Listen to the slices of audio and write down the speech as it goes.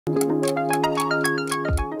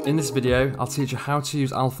In this video, I'll teach you how to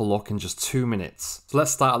use Alpha Lock in just 2 minutes. So let's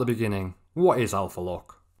start at the beginning. What is Alpha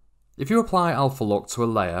Lock? If you apply Alpha Lock to a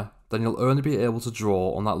layer, then you'll only be able to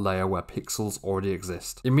draw on that layer where pixels already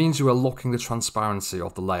exist. It means you are locking the transparency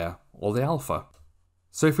of the layer, or the alpha.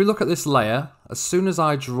 So if we look at this layer, as soon as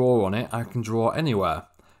I draw on it, I can draw anywhere.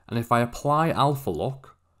 And if I apply Alpha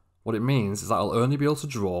Lock, what it means is that I'll only be able to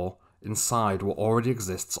draw inside what already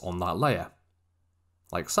exists on that layer.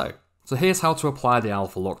 Like so. So here's how to apply the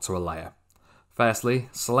Alpha Lock to a layer. Firstly,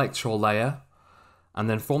 select your layer, and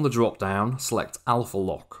then from the drop down, select Alpha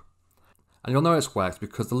Lock. And you'll know it's worked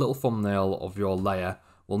because the little thumbnail of your layer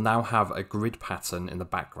will now have a grid pattern in the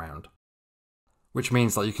background, which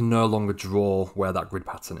means that you can no longer draw where that grid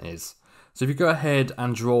pattern is. So if you go ahead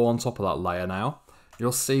and draw on top of that layer now,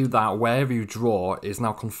 you'll see that wherever you draw is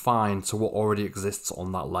now confined to what already exists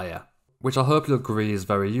on that layer, which I hope you'll agree is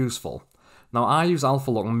very useful. Now I use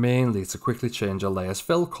Alpha Lock mainly to quickly change a layer's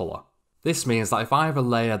fill colour. This means that if I have a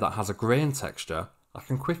layer that has a grain texture, I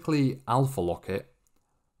can quickly Alpha Lock it,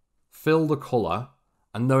 fill the colour,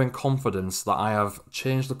 and know in confidence that I have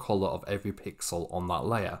changed the colour of every pixel on that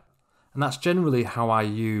layer. And that's generally how I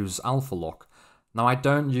use Alpha Lock. Now I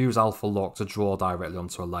don't use Alpha Lock to draw directly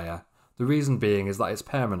onto a layer. The reason being is that it's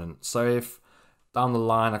permanent. So if down the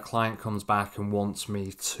line a client comes back and wants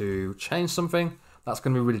me to change something, that's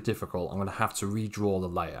going to be really difficult. I'm going to have to redraw the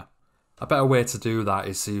layer. A better way to do that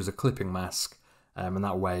is to use a clipping mask, and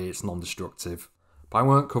that way it's non-destructive. But I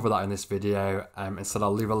won't cover that in this video. Instead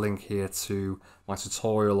I'll leave a link here to my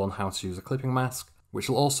tutorial on how to use a clipping mask, which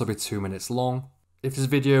will also be 2 minutes long. If this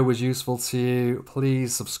video was useful to you,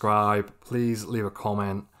 please subscribe, please leave a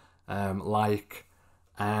comment, like,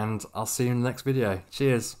 and I'll see you in the next video.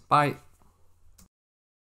 Cheers, bye.